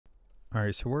All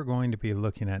right, so we're going to be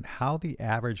looking at how the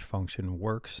average function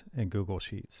works in Google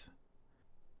Sheets.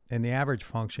 And the average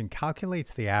function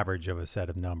calculates the average of a set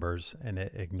of numbers and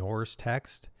it ignores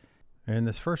text. And in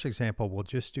this first example, we'll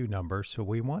just do numbers. So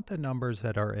we want the numbers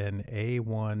that are in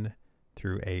A1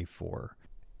 through A4.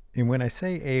 And when I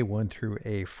say A1 through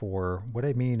A4, what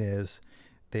I mean is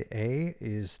the A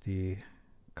is the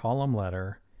column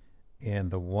letter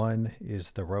and the 1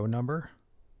 is the row number.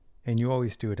 And you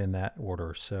always do it in that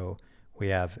order. So we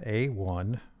have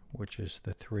A1, which is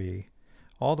the 3,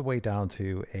 all the way down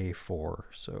to A4.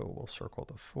 So we'll circle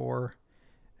the 4,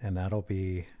 and that'll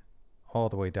be all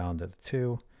the way down to the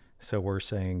 2. So we're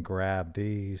saying grab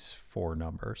these 4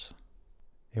 numbers.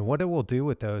 And what it will do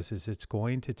with those is it's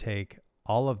going to take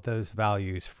all of those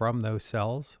values from those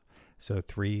cells, so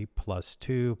 3 plus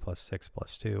 2 plus 6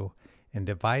 plus 2, and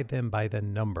divide them by the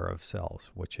number of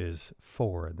cells, which is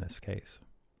 4 in this case.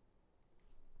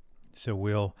 So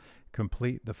we'll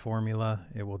complete the formula.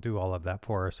 It will do all of that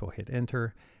for us. We'll hit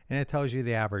enter, and it tells you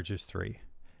the average is 3.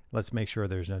 Let's make sure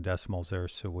there's no decimals there,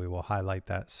 so we will highlight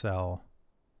that cell,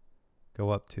 go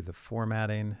up to the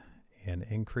formatting, and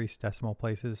increase decimal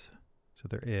places. So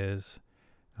there is,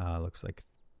 looks like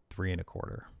 3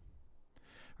 1/4.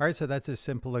 All right, so that's a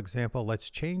simple example. Let's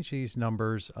change these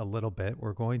numbers a little bit.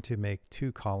 We're going to make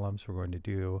 2 columns. We're going to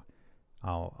do,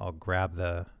 I'll grab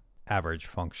the average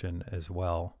function as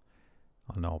well.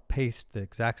 And I'll paste the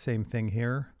exact same thing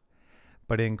here.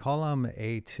 But in column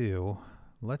A2,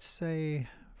 let's say,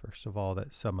 first of all,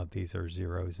 that some of these are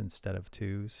zeros instead of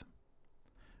 2s.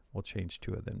 We'll change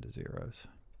 2 of them to zeros.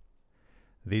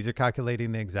 These are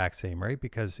calculating the exact same, right?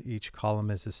 Because each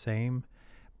column is the same.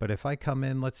 But if I come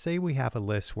in, let's say we have a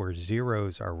list where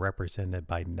zeros are represented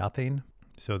by nothing,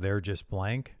 so they're just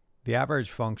blank. The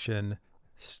average function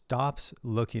stops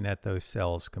looking at those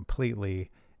cells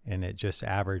completely, and it just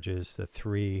averages the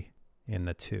 3 and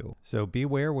the 2. So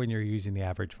beware when you're using the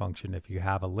average function, if you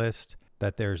have a list,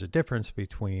 that there's a difference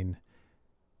between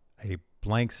a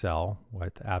blank cell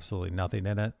with absolutely nothing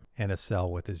in it and a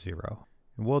cell with a 0.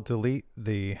 And we'll delete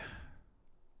the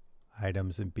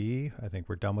items in B. I think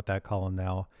we're done with that column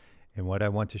now. And what I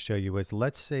want to show you is,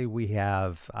 let's say we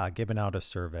have given out a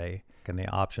survey and the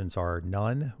options are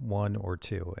none, 1, or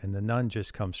 2. And the none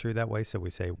just comes through that way. So we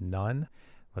say none.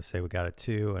 Let's say we got a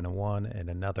 2 and a 1 and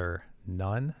another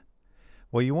none.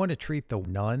 Well, you want to treat the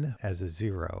none as a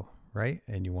 0, right?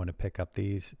 And you want to pick up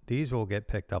these. These will get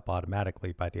picked up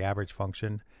automatically by the average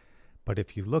function. But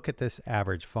if you look at this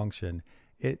average function,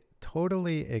 it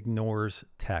totally ignores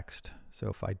text. So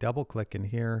if I double click in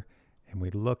here and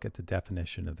we look at the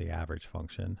definition of the average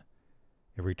function,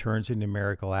 it returns a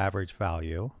numerical average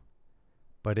value,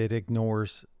 but it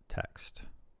ignores text.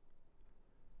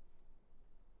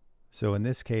 So in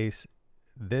this case,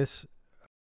 this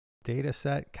data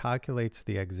set calculates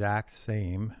the exact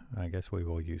same, I guess we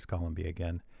will use column B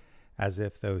again, as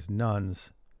if those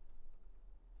nones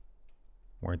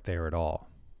weren't there at all.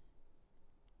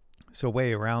 So a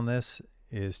way around this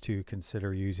is to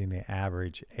consider using the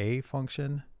AVERAGEA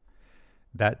function.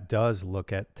 That does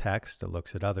look at text. It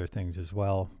looks at other things as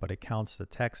well, but it counts the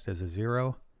text as a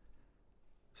 0.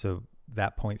 So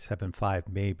that 0.75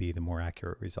 may be the more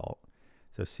accurate result.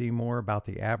 So see more about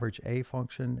the AVERAGEA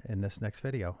function in this next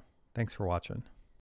video. Thanks for watching.